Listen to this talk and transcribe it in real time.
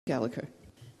Gallacher.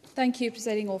 Thank you,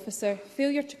 Presiding Officer.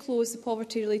 Failure to close the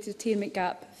poverty-related attainment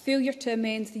gap, failure to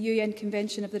amend the UN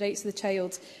Convention of the Rights of the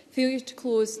Child, failure to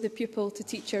close the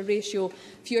pupil-to-teacher ratio,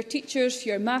 fewer teachers,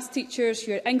 fewer maths teachers,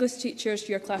 fewer English teachers,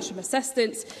 fewer classroom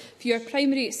assistants, fewer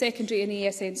primary, secondary and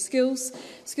ASN schools,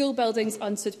 school buildings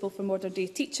unsuitable for modern-day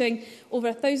teaching,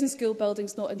 over 1,000 school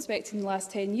buildings not inspected in the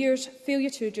last 10 years, failure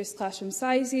to reduce classroom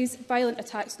sizes, violent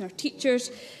attacks on our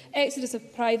teachers, exodus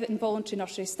of private and voluntary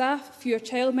nursery staff, fewer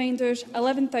childminders,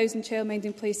 11,000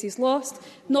 childminding places lost,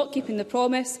 not keeping the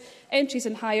promise, entries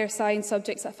in higher science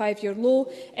subjects at a 5-year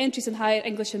low, entries in higher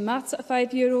English and maths at a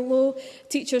 5-year low,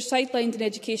 teachers sidelined in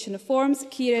education reforms,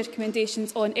 key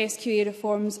recommendations on SQA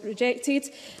reforms rejected,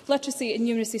 literacy and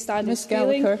numeracy standards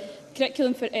failing,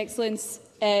 curriculum for excellence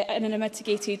and a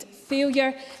mitigated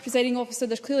failure. Presiding Officer,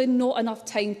 there's clearly not enough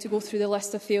time to go through the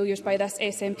list of failures by this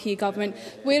SNP government.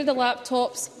 Where are the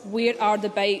laptops? Where are the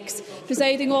bikes?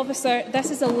 Presiding Officer, this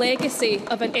is a legacy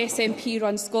of an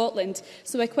SNP-run Scotland.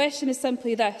 So my question is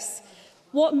simply this.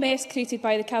 What mess created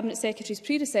by the Cabinet Secretary's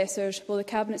predecessors will the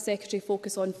Cabinet Secretary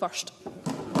focus on first?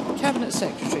 Cabinet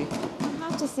Secretary. I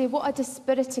have to say, what a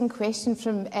dispiriting question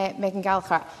from Meghan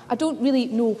Gallacher. I don't really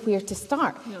know where to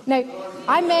start. No. Now,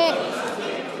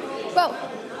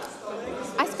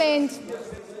 I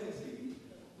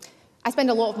spend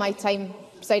a lot of my time,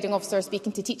 Presiding Officer,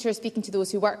 speaking to teachers, speaking to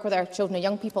those who work with our children and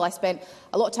young people. I spent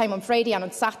a lot of time on Friday and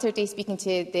on Saturday speaking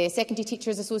to the Secondary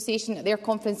Teachers Association at their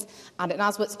conference and at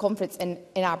NASWIT's conference in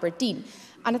Aberdeen.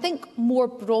 And I think more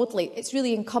broadly, it's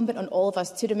really incumbent on all of us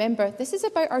to remember this is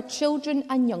about our children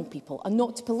and young people and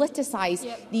not to politicise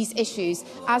these issues,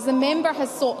 as the member has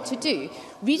sought to do.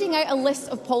 Reading out a list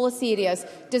of policy areas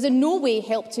does in no way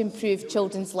help to improve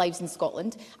children's lives in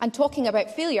Scotland, and talking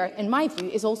about failure, in my view,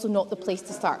 is also not the place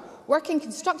to start. Working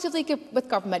constructively with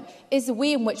government is the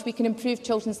way in which we can improve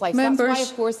children's lives. That's why,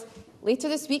 of course, later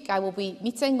this week, I will be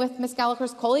meeting with Ms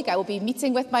Gallacher's colleague. I will be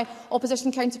meeting with my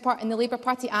opposition counterpart in the Labour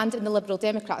Party and in the Liberal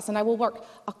Democrats, and I will work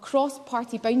across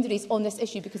party boundaries on this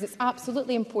issue because it's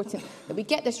absolutely important that we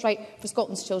get this right for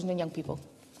Scotland's children and young people.